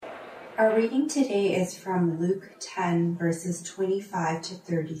Our reading today is from Luke 10, verses 25 to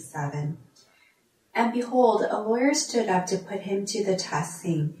 37. And behold, a lawyer stood up to put him to the test,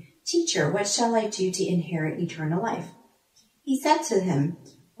 saying, Teacher, what shall I do to inherit eternal life? He said to him,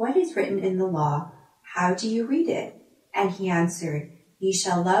 What is written in the law? How do you read it? And he answered, You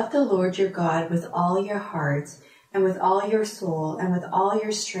shall love the Lord your God with all your heart, and with all your soul, and with all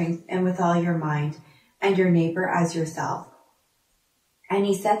your strength, and with all your mind, and your neighbor as yourself. And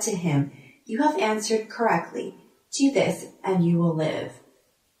he said to him, You have answered correctly. Do this, and you will live.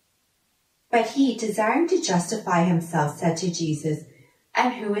 But he, desiring to justify himself, said to Jesus,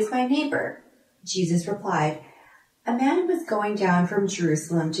 And who is my neighbor? Jesus replied, A man was going down from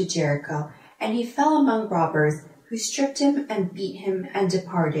Jerusalem to Jericho, and he fell among robbers, who stripped him and beat him and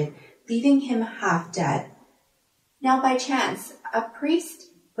departed, leaving him half dead. Now by chance, a priest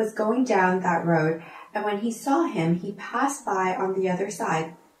was going down that road, and when he saw him, he passed by on the other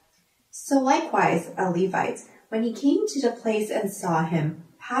side. So likewise a Levite, when he came to the place and saw him,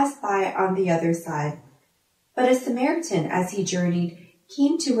 passed by on the other side. But a Samaritan, as he journeyed,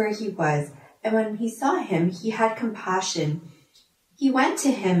 came to where he was, and when he saw him, he had compassion. He went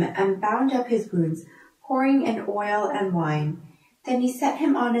to him and bound up his wounds, pouring in oil and wine. Then he set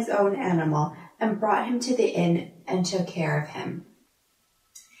him on his own animal and brought him to the inn and took care of him.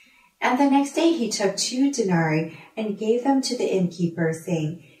 And the next day he took 2 denarii and gave them to the innkeeper,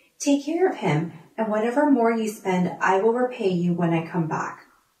 saying, Take care of him, and whatever more you spend, I will repay you when I come back.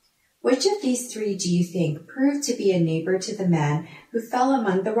 Which of these 3 do you think proved to be a neighbor to the man who fell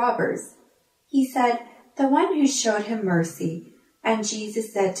among the robbers? He said, The one who showed him mercy. And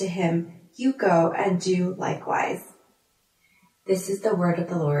Jesus said to him, You go and do likewise. This is the word of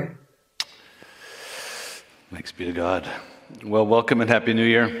the Lord. Thanks be to God. Well, welcome and Happy New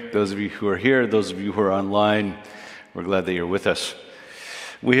Year. Those of you who are here, those of you who are online, we're glad that you're with us.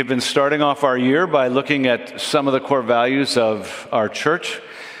 We have been starting off our year by looking at some of the core values of our church.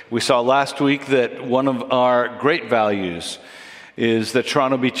 We saw last week that one of our great values is that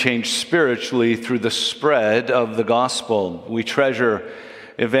Toronto be changed spiritually through the spread of the gospel. We treasure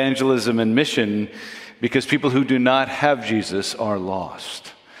evangelism and mission because people who do not have Jesus are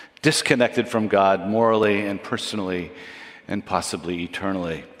lost, disconnected from God morally and personally and possibly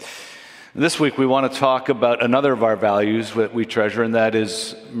eternally. This week we want to talk about another of our values that we treasure, and that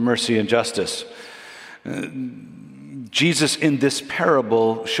is mercy and justice. Jesus in this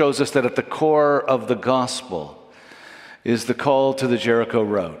parable shows us that at the core of the gospel is the call to the Jericho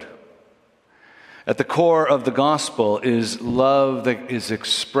road. At the core of the gospel is love that is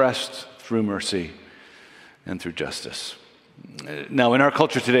expressed through mercy and through justice. Now, in our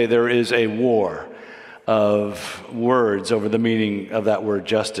culture today, there is a war of words over the meaning of that word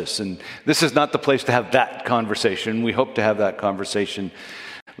justice. And this is not the place to have that conversation. We hope to have that conversation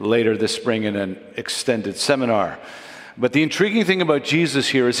later this spring in an extended seminar. But the intriguing thing about Jesus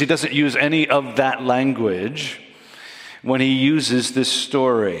here is he doesn't use any of that language when he uses this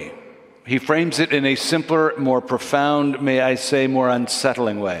story. He frames it in a simpler, more profound, may I say, more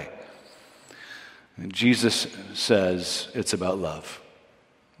unsettling way. And Jesus says it's about love.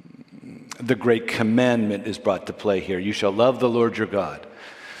 The great commandment is brought to play here. You shall love the Lord your God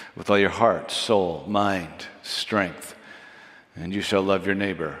with all your heart, soul, mind, strength, and you shall love your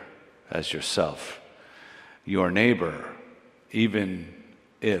neighbor as yourself. Your neighbor, even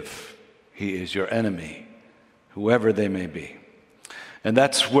if he is your enemy, whoever they may be. And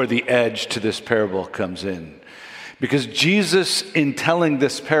that's where the edge to this parable comes in. Because Jesus, in telling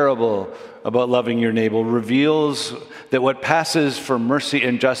this parable about loving your neighbor, reveals that what passes for mercy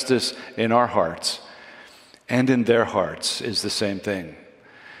and justice in our hearts and in their hearts is the same thing.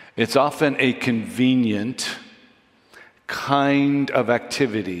 It's often a convenient kind of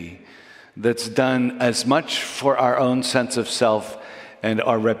activity that's done as much for our own sense of self and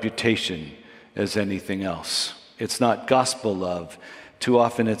our reputation as anything else. It's not gospel love. Too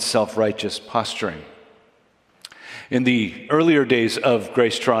often it's self-righteous posturing. In the earlier days of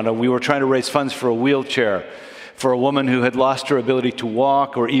Grace Toronto, we were trying to raise funds for a wheelchair for a woman who had lost her ability to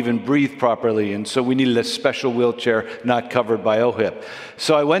walk or even breathe properly, and so we needed a special wheelchair not covered by OHIP.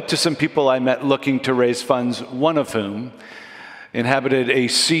 So I went to some people I met looking to raise funds, one of whom inhabited a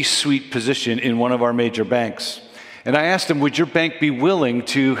C-suite position in one of our major banks. And I asked him, would your bank be willing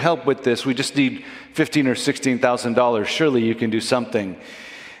to help with this? We just need $15,000 or $16,000. Surely you can do something.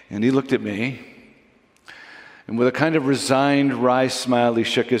 And he looked at me, and with a kind of resigned, wry smile, he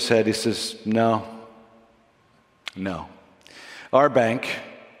shook his head. He says, no. Our bank,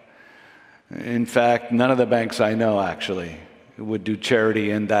 in fact, none of the banks I know actually, would do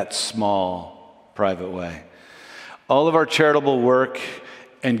charity in that small, private way. All of our charitable work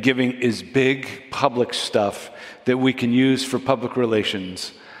and giving is big public stuff that we can use for public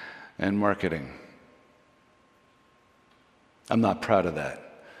relations and marketing. I'm not proud of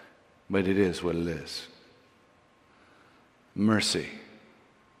that, but it is what it is. Mercy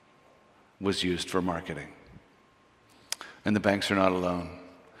was used for marketing. And the banks are not alone.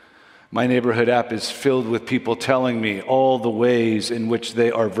 My neighborhood app is filled with people telling me all the ways in which they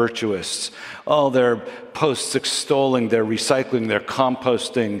are virtuous, all their posts extolling their recycling, their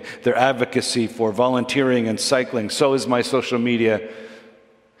composting, their advocacy for volunteering and cycling. So is my social media,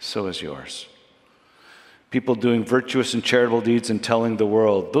 so is yours. People doing virtuous and charitable deeds and telling the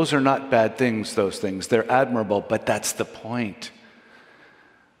world. Those are not bad things, those things. They're admirable, but that's the point.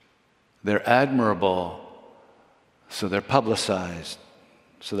 They're admirable, so they're publicized,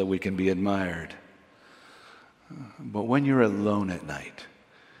 so that we can be admired. But when you're alone at night,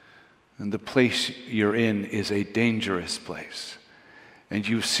 and the place you're in is a dangerous place, and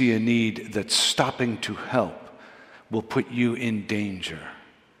you see a need that stopping to help will put you in danger,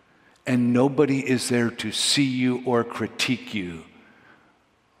 and nobody is there to see you or critique you,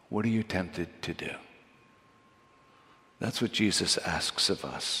 what are you tempted to do? That's what Jesus asks of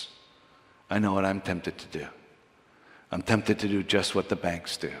us. I know what I'm tempted to do. I'm tempted to do just what the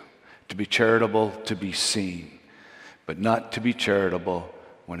banks do, to be charitable, to be seen, but not to be charitable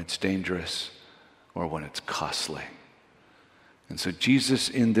when it's dangerous or when it's costly. And so Jesus,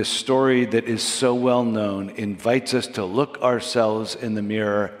 in this story that is so well known, invites us to look ourselves in the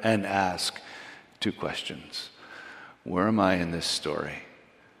mirror and ask two questions. Where am I in this story?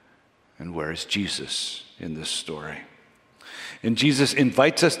 And where is Jesus in this story? And Jesus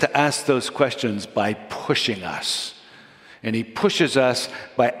invites us to ask those questions by pushing us. And he pushes us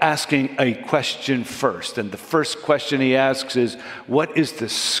by asking a question first. And the first question he asks is, what is the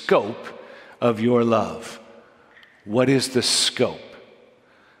scope of your love? What is the scope?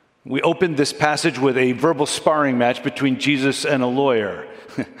 We opened this passage with a verbal sparring match between Jesus and a lawyer.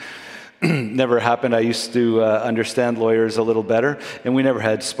 Never happened. I used to understand lawyers a little better, and we never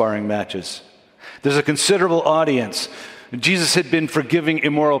had sparring matches. There's a considerable audience. Jesus had been forgiving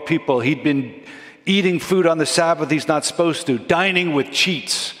immoral people. He'd been eating food on the Sabbath he's not supposed to, dining with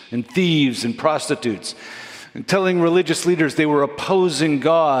cheats and thieves and prostitutes, and telling religious leaders they were opposing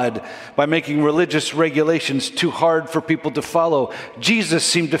God by making religious regulations too hard for people to follow. Jesus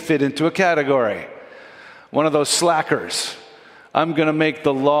seemed to fit into a category, one of those slackers. I'm going to make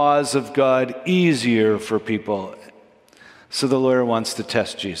the laws of God easier for people. So the lawyer wants to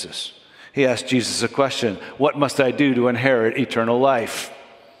test Jesus. He asked Jesus a question: what must I do to inherit eternal life?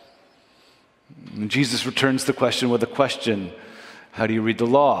 And Jesus returns the question with a question: how do you read the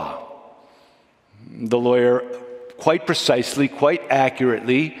law? The lawyer, quite precisely, quite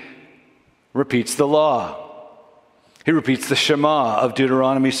accurately, repeats the law. He repeats the Shema of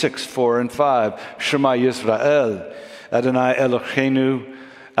Deuteronomy 6, 4, and 5. Shema Yisrael, Adonai Eloheinu,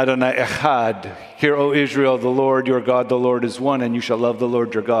 Adonai Echad. Hear, O Israel, the Lord your God, the Lord is one, and you shall love the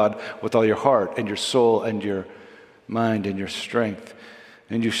Lord your God with all your heart and your soul and your mind and your strength.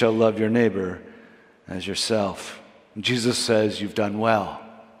 And you shall love your neighbor as yourself. And Jesus says, you've done well.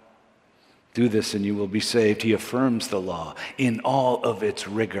 Do this and you will be saved. He affirms the law in all of its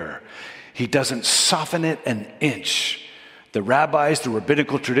rigor. He doesn't soften it an inch. The rabbis, the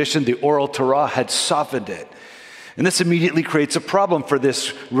rabbinical tradition, the oral Torah had softened it. And this immediately creates a problem for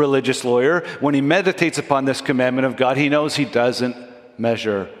this religious lawyer. When he meditates upon this commandment of God, he knows he doesn't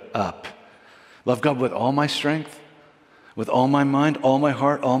measure up. Love God with all my strength, with all my mind, all my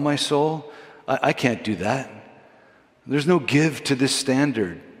heart, all my soul. I can't do that. There's no give to this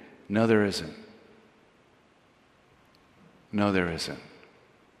standard. No, there isn't. No, there isn't.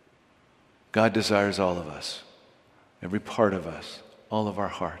 God desires all of us, every part of us, all of our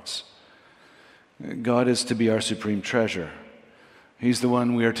hearts. God is to be our supreme treasure. He's the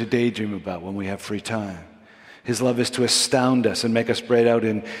one we are to daydream about when we have free time. His love is to astound us and make us break out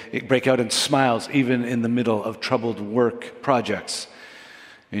in smiles, even in the middle of troubled work projects.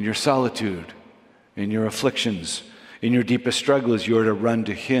 In your solitude, in your afflictions, in your deepest struggles, you are to run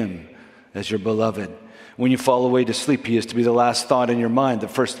to Him as your beloved. When you fall away to sleep, He is to be the last thought in your mind, the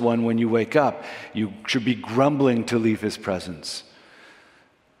first one when you wake up. You should be grumbling to leave His presence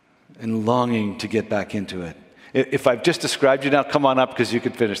and longing to get back into it. If I've just described you now, come on up because you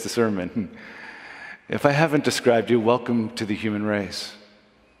can finish the sermon. If I haven't described you, welcome to the human race.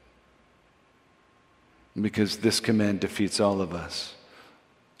 Because this command defeats all of us,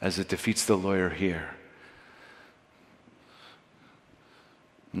 as it defeats the lawyer here.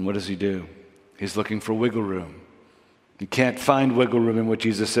 And what does he do? He's looking for wiggle room. He can't find wiggle room in what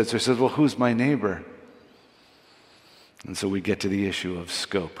Jesus said, so he says, well, who's my neighbor? And so we get to the issue of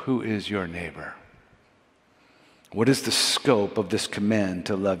scope. Who is your neighbor? What is the scope of this command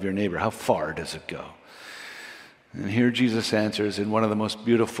to love your neighbor? How far does it go? And here Jesus answers in one of the most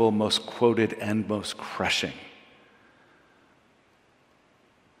beautiful, most quoted, and most crushing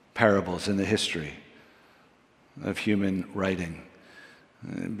parables in the history of human writing.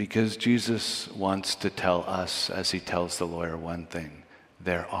 Because Jesus wants to tell us, as he tells the lawyer, one thing: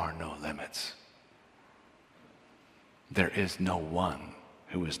 there are no limits. There is no one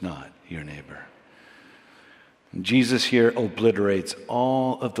who is not your neighbor. Jesus here obliterates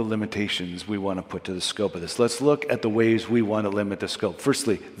all of the limitations we want to put to the scope of this. Let's look at the ways we want to limit the scope.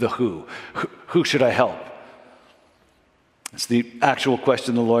 Firstly, the who. Who should I help? It's the actual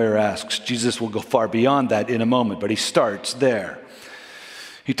question the lawyer asks. Jesus will go far beyond that in a moment, but he starts there.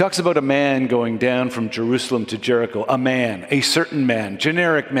 He talks about a man going down from Jerusalem to Jericho. A man, a certain man,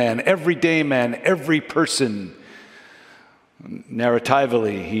 generic man, everyday man, every person.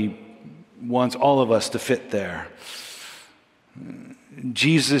 Narratively, he wants all of us to fit there.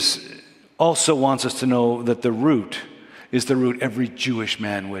 Jesus also wants us to know that the route is the route every Jewish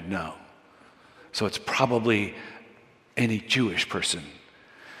man would know. So it's probably any Jewish person,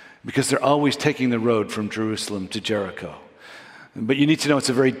 because they're always taking the road from Jerusalem to Jericho. But you need to know it's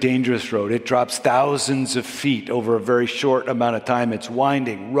a very dangerous road. It drops thousands of feet over a very short amount of time. It's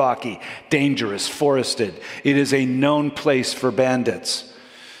winding, rocky, dangerous, forested. It is a known place for bandits.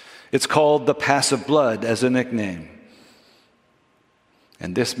 It's called the Pass of Blood as a nickname.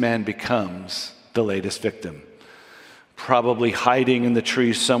 And this man becomes the latest victim. Probably hiding in the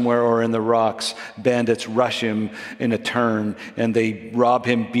trees somewhere or in the rocks, bandits rush him in a turn and they rob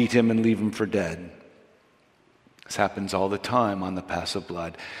him, beat him, and leave him for dead. This happens all the time on the Pass of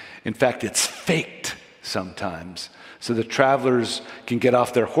Blood. In fact, it's faked sometimes, so the travelers can get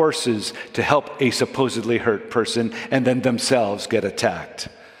off their horses to help a supposedly hurt person and then themselves get attacked.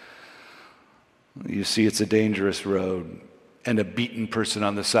 You see, it's a dangerous road, and a beaten person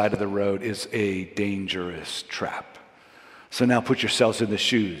on the side of the road is a dangerous trap. So now put yourselves in the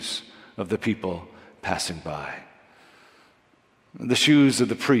shoes of the people passing by. The shoes of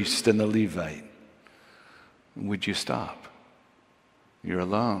the priest and the Levite. Would you stop? You're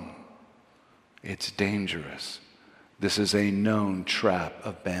alone. It's dangerous. This is a known trap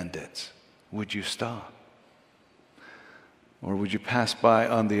of bandits. Would you stop? Or would you pass by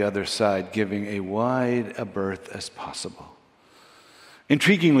on the other side, giving a wide a berth as possible?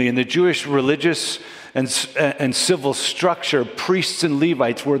 Intriguingly, in the Jewish religious and civil structure, priests and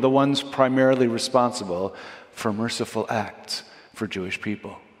Levites were the ones primarily responsible for merciful acts for Jewish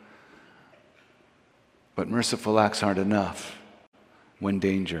people. But merciful acts aren't enough when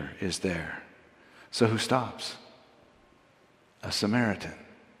danger is there. So who stops? A Samaritan.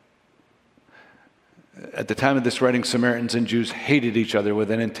 At the time of this writing, Samaritans and Jews hated each other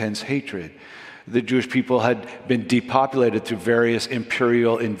with an intense hatred. The Jewish people had been depopulated through various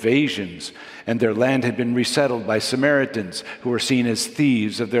imperial invasions, and their land had been resettled by Samaritans, who were seen as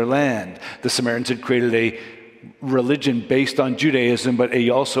thieves of their land. The Samaritans had created a religion based on Judaism, but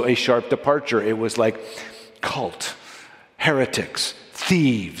also a sharp departure. It was like cult, heretics,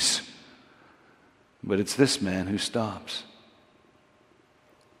 thieves. But it's this man who stops.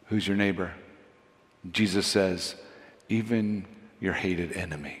 Who's your neighbor? Jesus says, even your hated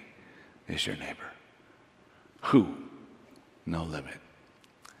enemy is your neighbor. Who? No limit.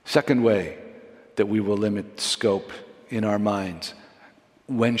 Second way that we will limit scope in our minds.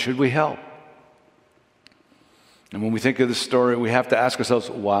 When should we help? And when we think of the story, we have to ask ourselves,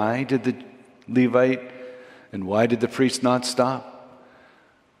 why did the Levite and why did the priest not stop?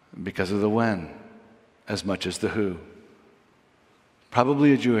 Because of the when, as much as the who.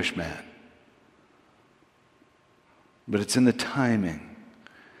 Probably a Jewish man. But it's in the timing,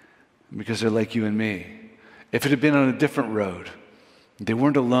 because they're like you and me. If it had been on a different road, they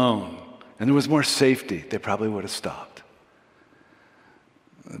weren't alone, and there was more safety, they probably would have stopped.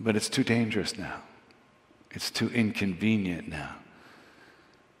 But it's too dangerous now. It's too inconvenient now.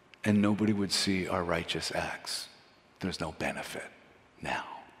 And nobody would see our righteous acts. There's no benefit now.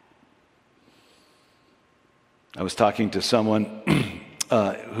 I was talking to someone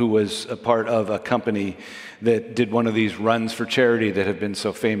who was a part of a company that did one of these runs for charity that have been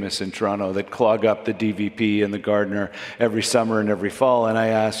so famous in Toronto, that clog up the DVP and the Gardner every summer and every fall. And I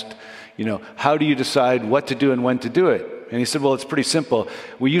asked, how do you decide what to do and when to do it? And he said, well, it's pretty simple.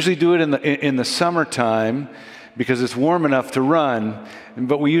 We usually do it in the summertime because it's warm enough to run,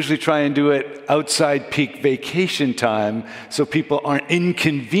 but we usually try and do it outside peak vacation time so people aren't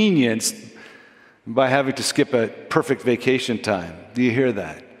inconvenienced by having to skip a perfect vacation time. Do you hear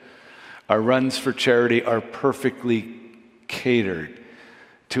that? Our runs for charity are perfectly catered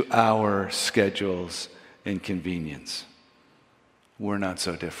to our schedules and convenience. We're not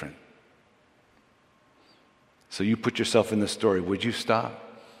so different. So you put yourself in the story. Would you stop?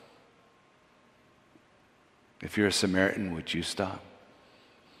 If you're a Samaritan, would you stop?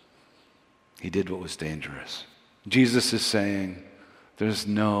 He did what was dangerous. Jesus is saying there's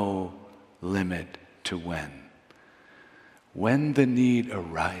no limit to when. When the need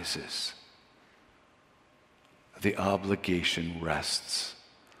arises, the obligation rests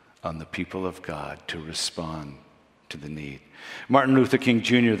on the people of God to respond to the need. Martin Luther King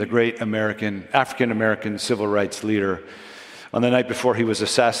Jr., the great African-American civil rights leader, on the night before he was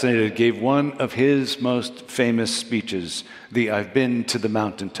assassinated, gave one of his most famous speeches, the "I've been to the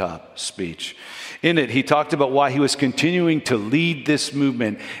mountaintop" speech. In it, he talked about why he was continuing to lead this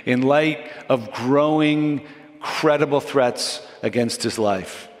movement in light of growing, credible threats against his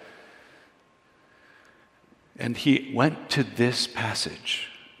life. And he went to this passage,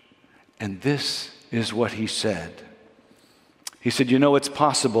 and this is what he said. He said, it's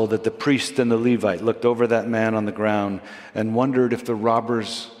possible that the priest and the Levite looked over that man on the ground and wondered if the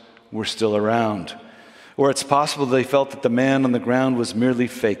robbers were still around. Or it's possible they felt that the man on the ground was merely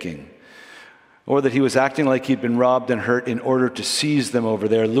faking. Or that he was acting like he'd been robbed and hurt in order to seize them over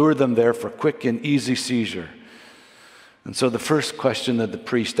there, lure them there for quick and easy seizure. And so the first question that the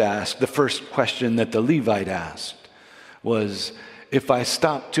priest asked, the first question that the Levite asked was, if I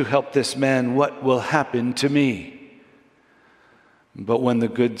stop to help this man, what will happen to me? But when the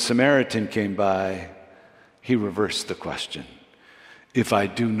Good Samaritan came by, he reversed the question. If I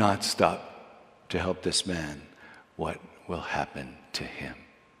do not stop to help this man, what will happen to him?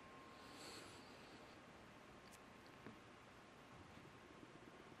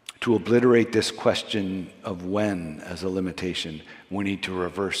 To obliterate this question of when as a limitation, we need to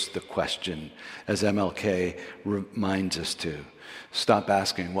reverse the question, as MLK reminds us to. Stop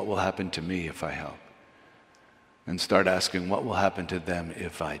asking, what will happen to me if I help? And start asking, what will happen to them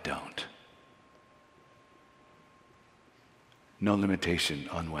if I don't? No limitation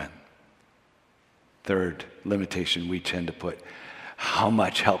on when. Third limitation we tend to put, how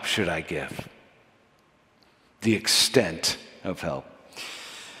much help should I give? The extent of help.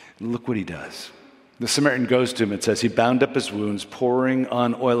 Look what he does. The Samaritan goes to him and says, he bound up his wounds, pouring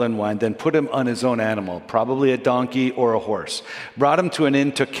on oil and wine, then put him on his own animal, probably a donkey or a horse. Brought him to an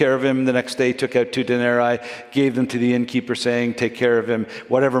inn, took care of him. The next day took out 2 denarii, gave them to the innkeeper, saying, take care of him.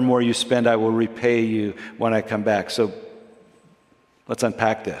 Whatever more you spend, I will repay you when I come back. So let's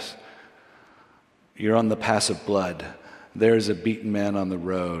unpack this. You're on the pass of blood. There's a beaten man on the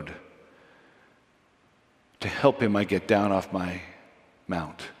road. To help him, I get down off my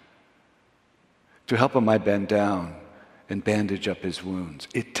mount. To help him, I bend down and bandage up his wounds.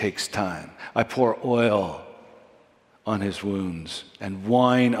 It takes time. I pour oil on his wounds and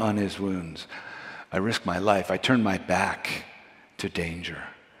wine on his wounds. I risk my life. I turn my back to danger.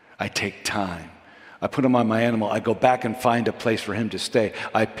 I take time. I put him on my animal. I go back and find a place for him to stay.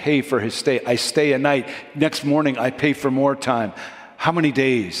 I pay for his stay. I stay a night. Next morning, I pay for more time. How many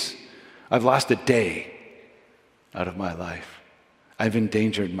days? I've lost a day out of my life. I've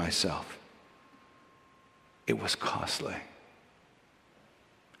endangered myself. It was costly.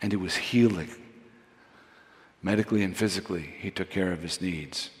 And it was healing. Medically and physically, he took care of his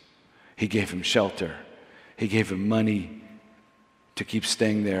needs. He gave him shelter. He gave him money to keep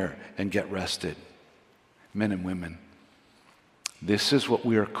staying there and get rested. Men and women, this is what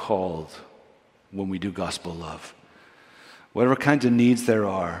we are called when we do gospel love. Whatever kinds of needs there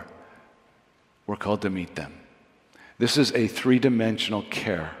are, we're called to meet them. This is a 3-dimensional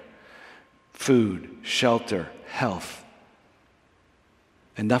care. Food, shelter, health.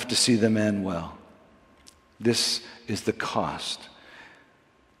 Enough to see the man well. This is the cost.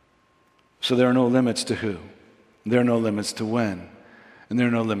 So there are no limits to who. There are no limits to when. And there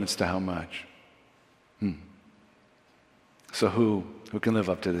are no limits to how much. So who can live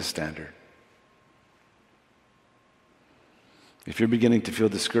up to this standard? If you're beginning to feel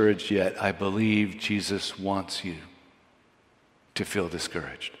discouraged yet, I believe Jesus wants you to feel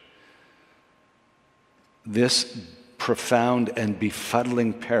discouraged. This profound and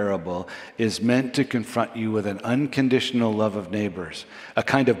befuddling parable is meant to confront you with an unconditional love of neighbors, a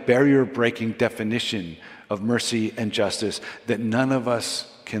kind of barrier-breaking definition of mercy and justice that none of us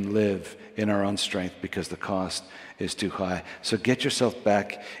can live in our own strength because the cost is too high. So get yourself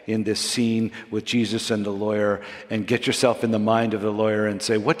back in this scene with Jesus and the lawyer, and get yourself in the mind of the lawyer and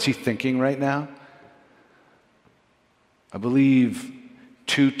say, what's he thinking right now? I believe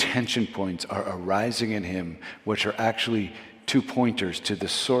 2 tension points are arising in him, which are actually 2 pointers to the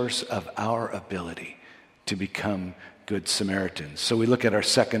source of our ability to become Good Samaritans. So we look at our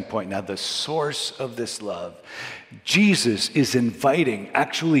second point now, the source of this love. Jesus is inviting,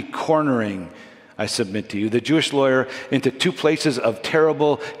 actually cornering, I submit to you, the Jewish lawyer into two places of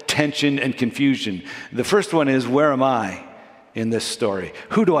terrible tension and confusion. The first one is, where am I in this story?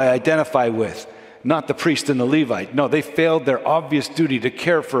 Who do I identify with? Not the priest and the Levite. No, they failed their obvious duty to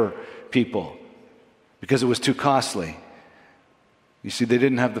care for people because it was too costly. You see, they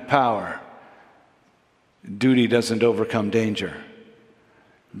didn't have the power. Duty doesn't overcome danger.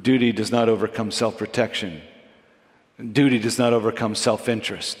 Duty does not overcome self-protection. Duty does not overcome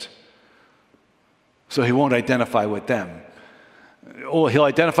self-interest. So he won't identify with them. Oh, he'll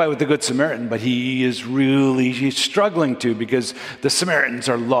identify with the Good Samaritan, but he's struggling to, because the Samaritans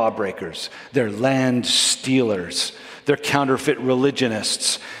are lawbreakers. They're land stealers. They're counterfeit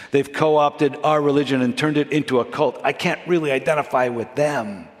religionists. They've co-opted our religion and turned it into a cult. I can't really identify with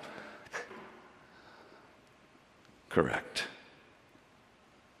them. Correct.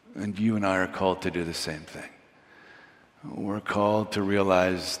 And you and I are called to do the same thing. We're called to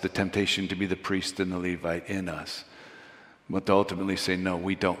realize the temptation to be the priest and the Levite in us, but to ultimately say, no,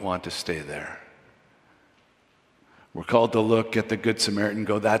 we don't want to stay there. We're called to look at the Good Samaritan and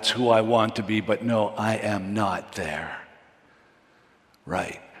go, that's who I want to be, but no, I am not there.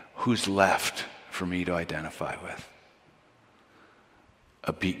 Right. Who's left for me to identify with?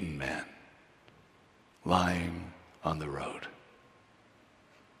 A beaten man, lying on the road.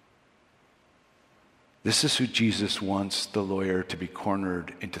 This is who Jesus wants the lawyer to be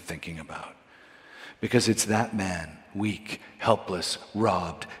cornered into thinking about. Because it's that man, weak, helpless,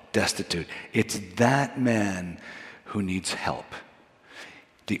 robbed, destitute. It's that man who needs help.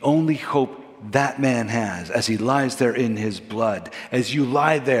 The only hope that man has as he lies there in his blood, as you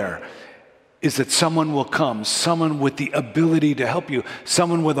lie there, is that someone will come, someone with the ability to help you,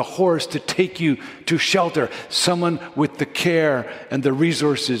 someone with a horse to take you to shelter, someone with the care and the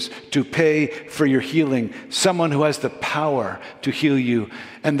resources to pay for your healing, someone who has the power to heal you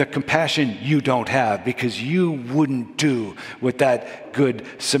and the compassion you don't have, because you wouldn't do what that Good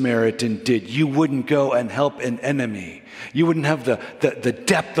Samaritan did. You wouldn't go and help an enemy. You wouldn't have the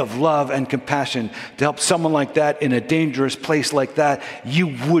depth of love and compassion to help someone like that in a dangerous place like that.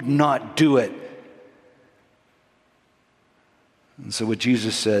 You would not do it. And so what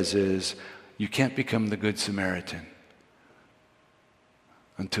Jesus says is, you can't become the Good Samaritan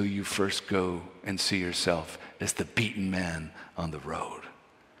until you first go and see yourself as the beaten man on the road.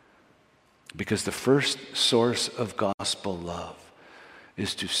 Because the first source of gospel love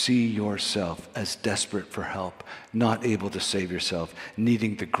is to see yourself as desperate for help, not able to save yourself,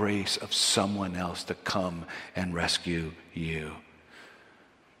 needing the grace of someone else to come and rescue you.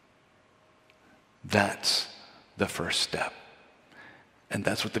 That's the first step. And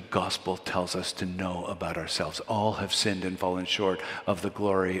that's what the gospel tells us to know about ourselves. All have sinned and fallen short of the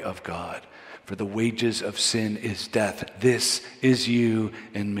glory of God. For the wages of sin is death. This is you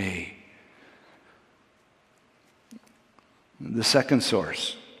and me. The second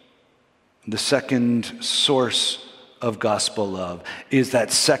source of gospel love is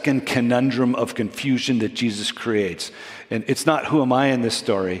that second conundrum of confusion that Jesus creates. And it's not who am I in this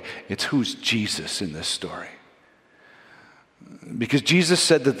story, it's who's Jesus in this story. Because Jesus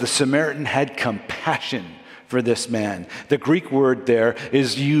said that the Samaritan had compassion for this man. The Greek word there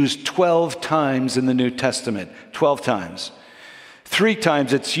is used 12 times in the New Testament, 12 times. 3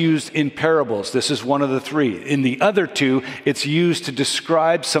 times it's used in parables. This is one of the 3. In the other 2, it's used to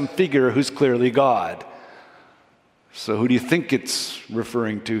describe some figure who's clearly God. So who do you think it's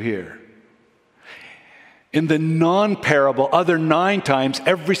referring to here? In the non-parable, other 9 times,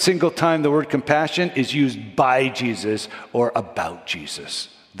 every single time the word compassion is used by Jesus or about Jesus,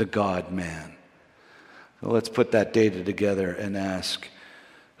 the God-man. So let's put that data together and ask,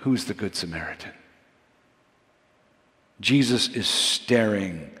 who's the Good Samaritan? Jesus is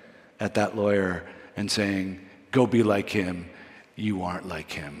staring at that lawyer and saying, go be like him. You aren't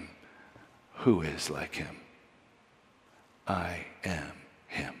like him. Who is like him? I am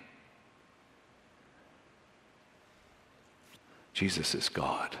him. Jesus is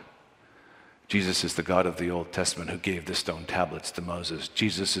God. Jesus is the God of the Old Testament who gave the stone tablets to Moses.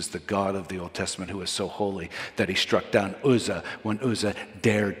 Jesus is the God of the Old Testament who is so holy that he struck down Uzzah when Uzzah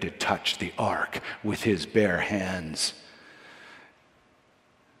dared to touch the ark with his bare hands.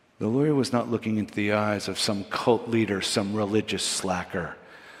 The lawyer was not looking into the eyes of some cult leader, some religious slacker.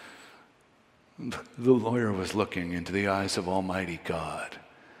 The lawyer was looking into the eyes of Almighty God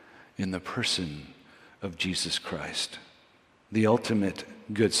in the person of Jesus Christ, the ultimate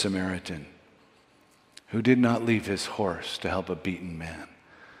Good Samaritan, who did not leave his horse to help a beaten man,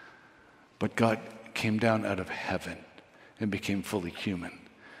 but God came down out of heaven and became fully human.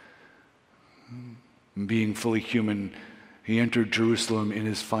 Being fully human, he entered Jerusalem in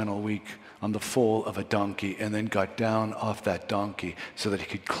his final week on the foal of a donkey and then got down off that donkey so that he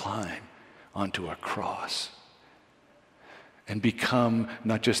could climb onto a cross and become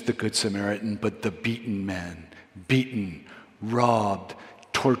not just the Good Samaritan, but the beaten man, beaten, robbed,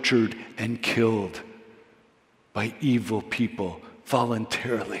 tortured, and killed by evil people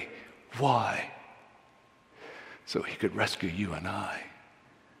voluntarily. Why? So he could rescue you and I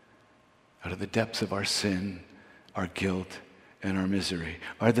out of the depths of our sin, our guilt, and our misery.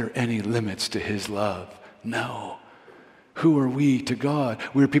 Are there any limits to his love? No. Who are we to God?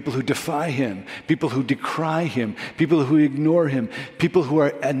 We're people who defy him, people who decry him, people who ignore him, people who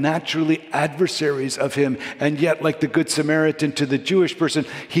are naturally adversaries of him. And yet, like the Good Samaritan to the Jewish person,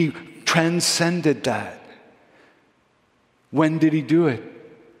 he transcended that. When did he do it?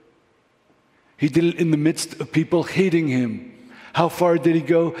 He did it in the midst of people hating him. How far did he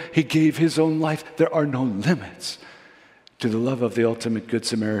go? He gave his own life. There are no limits to the love of the ultimate Good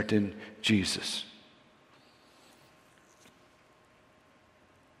Samaritan, Jesus.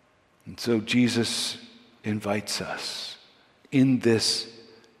 And so Jesus invites us in this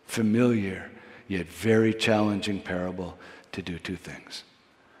familiar yet very challenging parable to do two things: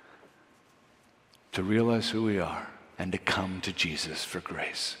 to realize who we are and to come to Jesus for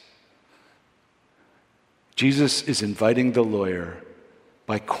grace. Jesus is inviting the lawyer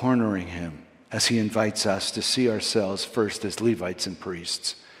by cornering him as he invites us to see ourselves first as Levites and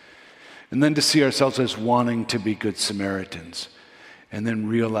priests, and then to see ourselves as wanting to be good Samaritans, and then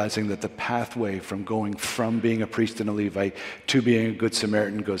realizing that the pathway from going from being a priest and a Levite to being a good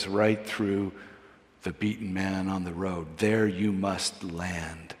Samaritan goes right through the beaten man on the road. There you must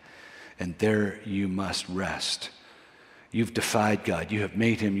land, and there you must rest. You've defied God. You have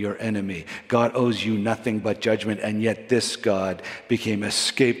made him your enemy. God owes you nothing but judgment, and yet this God became a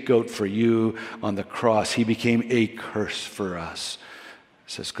scapegoat for you on the cross. He became a curse for us,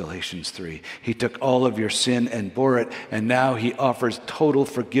 says Galatians 3. He took all of your sin and bore it, and now he offers total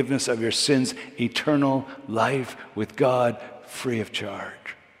forgiveness of your sins, eternal life with God, free of charge.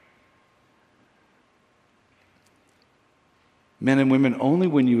 Men and women, only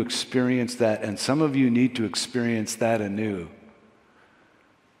when you experience that, and some of you need to experience that anew,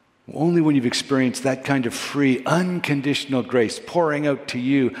 only when you've experienced that kind of free, unconditional grace pouring out to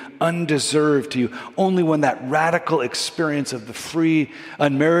you, undeserved to you, only when that radical experience of the free,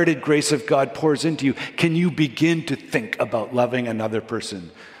 unmerited grace of God pours into you, can you begin to think about loving another person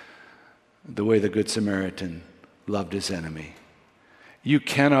the way the Good Samaritan loved his enemy. You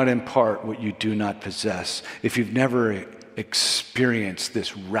cannot impart what you do not possess. If you've never experience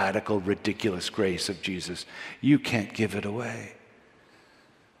this radical, ridiculous grace of Jesus, you can't give it away.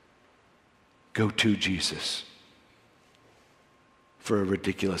 Go to Jesus for a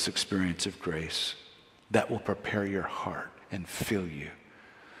ridiculous experience of grace that will prepare your heart and fill you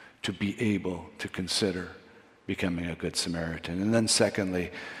to be able to consider becoming a good Samaritan. And then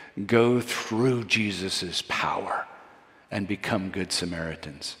secondly, go through Jesus' power and become good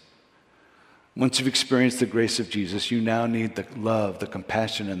Samaritans. Once you've experienced the grace of Jesus, you now need the love, the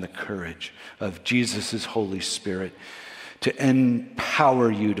compassion, and the courage of Jesus' Holy Spirit to empower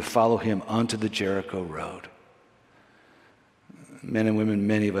you to follow him onto the Jericho road. Men and women,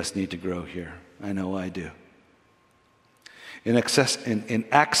 many of us need to grow here. I know I do. In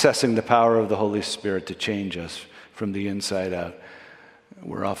accessing the power of the Holy Spirit to change us from the inside out,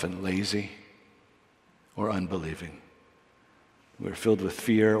 we're often lazy or unbelieving. We're filled with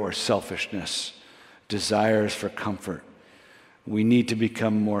fear or selfishness, desires for comfort. We need to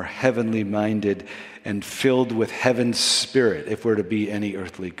become more heavenly minded and filled with heaven's spirit if we're to be any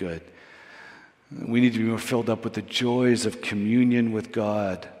earthly good. We need to be more filled up with the joys of communion with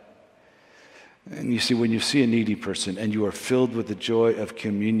God. And you see, when you see a needy person and you are filled with the joy of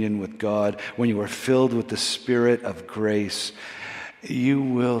communion with God, when you are filled with the Spirit of grace, you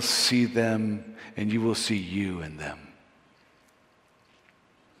will see them and you will see you in them.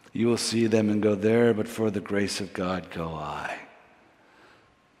 You will see them and go, there, but for the grace of God go I.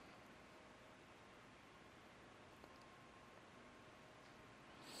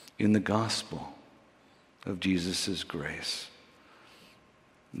 In the gospel of Jesus' grace,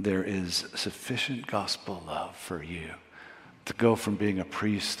 there is sufficient gospel love for you to go from being a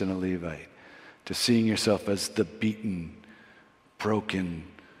priest and a Levite to seeing yourself as the beaten, broken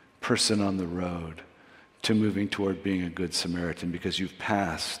person on the road, to moving toward being a good Samaritan because you've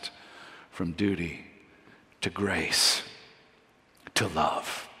passed from duty to grace to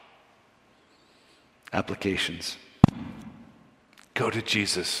love. Applications. Go to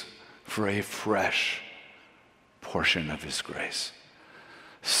Jesus for a fresh, portion of his grace.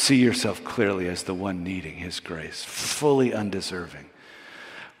 See yourself clearly as the one needing his grace, fully undeserving,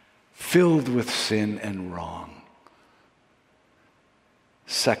 filled with sin and wrong.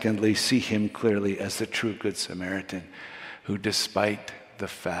 Secondly, see him clearly as the true Good Samaritan who, despite the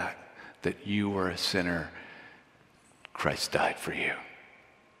fact that you were a sinner, Christ died for you.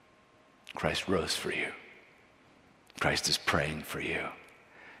 Christ rose for you. Christ is praying for you.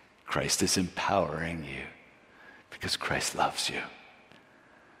 Christ is empowering you because Christ loves you.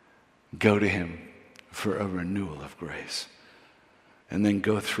 Go to him for a renewal of grace, and then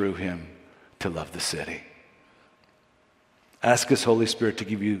go through him to love the city. Ask his Holy Spirit to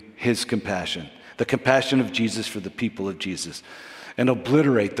give you his compassion, the compassion of Jesus for the people of Jesus, and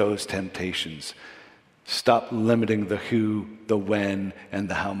obliterate those temptations. Stop limiting the who, the when, and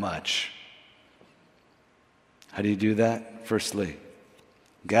the how much. How do you do that? Firstly,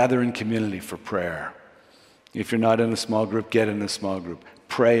 gather in community for prayer. If you're not in a small group, get in a small group.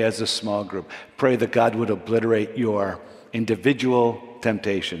 Pray as a small group. Pray that God would obliterate your individual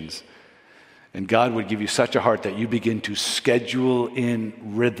temptations. And God would give you such a heart that you begin to schedule in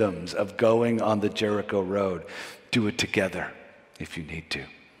rhythms of going on the Jericho Road. Do it together if you need to.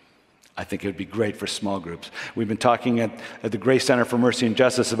 I think it would be great for small groups. We've been talking at the Grace Center for Mercy and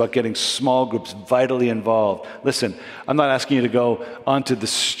Justice about getting small groups vitally involved. Listen, I'm not asking you to go onto the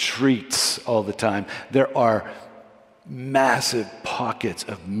streets all the time. There are massive pockets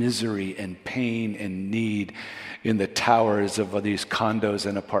of misery and pain and need in the towers of these condos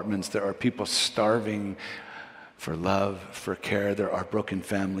and apartments. There are people starving for love, for care. There are broken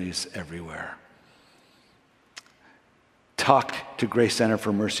families everywhere. Talk to Grace Center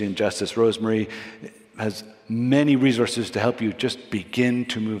for Mercy and Justice. Rosemary has many resources to help you just begin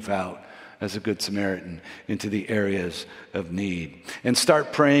to move out as a Good Samaritan into the areas of need. And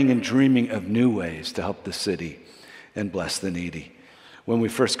start praying and dreaming of new ways to help the city and bless the needy. When we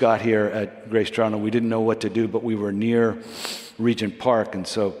first got here at Grace Toronto, we didn't know what to do, but we were near Regent Park, and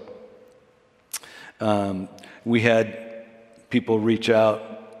so we had people reach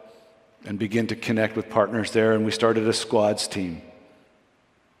out and begin to connect with partners there, and we started a squads team.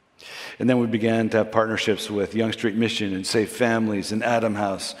 And then we began to have partnerships with Yonge Street Mission and Safe Families and Adam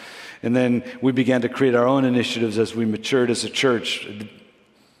House. And then we began to create our own initiatives as we matured as a church,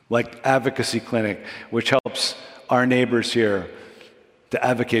 like Advocacy Clinic, which helps our neighbors here to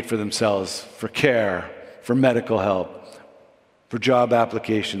advocate for themselves, for care, for medical help, for job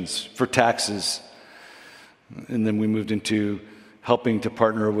applications, for taxes. And then we moved into helping to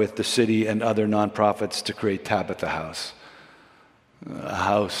partner with the city and other nonprofits to create Tabitha House, a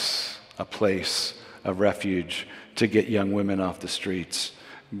house, a place of refuge to get young women off the streets.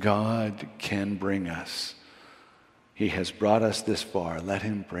 God can bring us. He has brought us this far. Let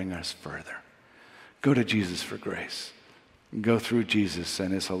him bring us further. Go to Jesus for grace. Go through Jesus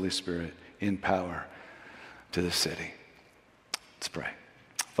and his Holy Spirit in power to the city. Let's pray.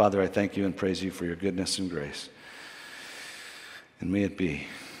 Father, I thank you and praise you for your goodness and grace. And may it be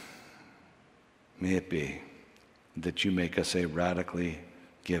that you make us a radically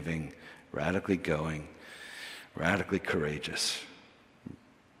giving, radically going, radically courageous,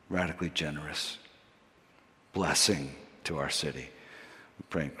 radically generous blessing to our city. We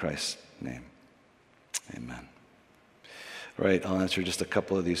pray in Christ's name. Amen. All right, I'll answer just a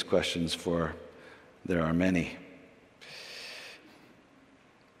couple of these questions, for there are many.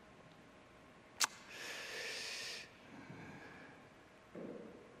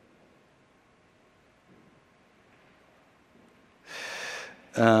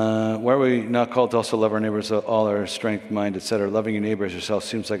 Why are we not called to also love our neighbors with all our strength, mind, etc.? Loving your neighbor as yourself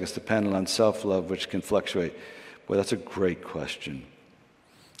seems like it's dependent on self-love, which can fluctuate. Boy, that's a great question.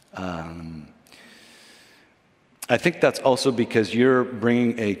 I think that's also because you're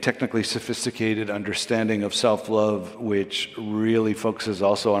bringing a technically sophisticated understanding of self-love, which really focuses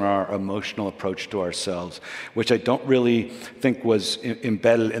also on our emotional approach to ourselves, which I don't really think was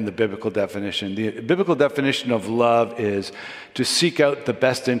embedded in the biblical definition. The biblical definition of love is to seek out the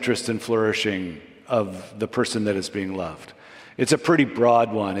best interest and flourishing of the person that is being loved. It's a pretty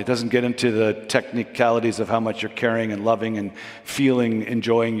broad one. It doesn't get into the technicalities of how much you're caring and loving and feeling,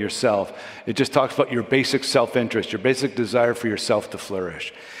 enjoying yourself. It just talks about your basic self-interest, your basic desire for yourself to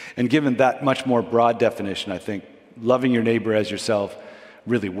flourish. And given that much more broad definition, I think loving your neighbor as yourself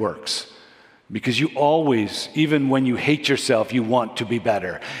really works. Because you always, even when you hate yourself, you want to be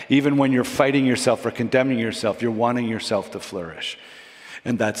better. Even when you're fighting yourself or condemning yourself, you're wanting yourself to flourish.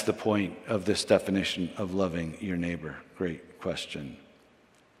 And that's the point of this definition of loving your neighbor. Great question.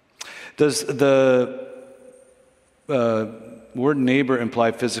 Does the word neighbor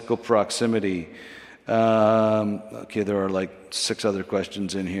imply physical proximity? Okay, there are like 6 other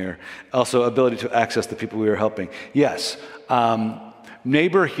questions in here. Also, ability to access the people we are helping. Yes.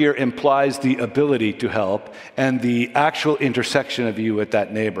 Neighbor here implies the ability to help and the actual intersection of you with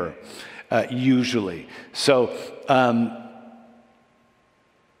that neighbor, usually. So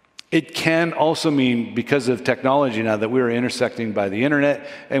it can also mean, because of technology now, that we're intersecting by the internet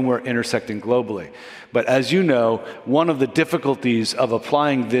and we're intersecting globally. But as you know, one of the difficulties of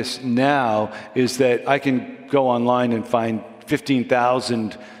applying this now is that I can go online and find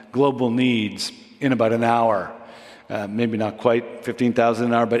 15,000 global needs in about an hour. Maybe not quite 15,000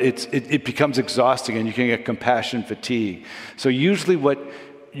 an hour, but it becomes exhausting and you can get compassion fatigue. So usually what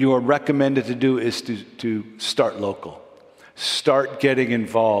you're recommended to do is to start local. Start getting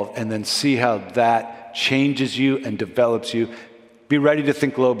involved and then see how that changes you and develops you. Be ready to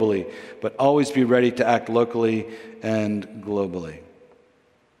think globally, but always be ready to act locally and globally.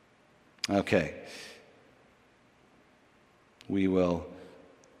 Okay. We will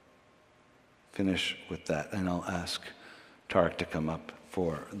finish with that, and I'll ask Tarek to come up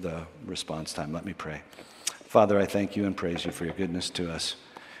for the response time. Let me pray. Father, I thank you and praise you for your goodness to us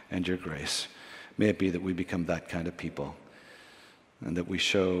and your grace. May it be that we become that kind of people, and that we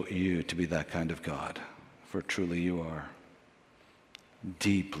show you to be that kind of God, for truly you are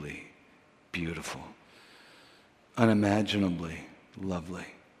deeply beautiful, unimaginably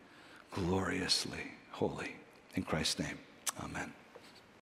lovely, gloriously holy. In Christ's name, amen.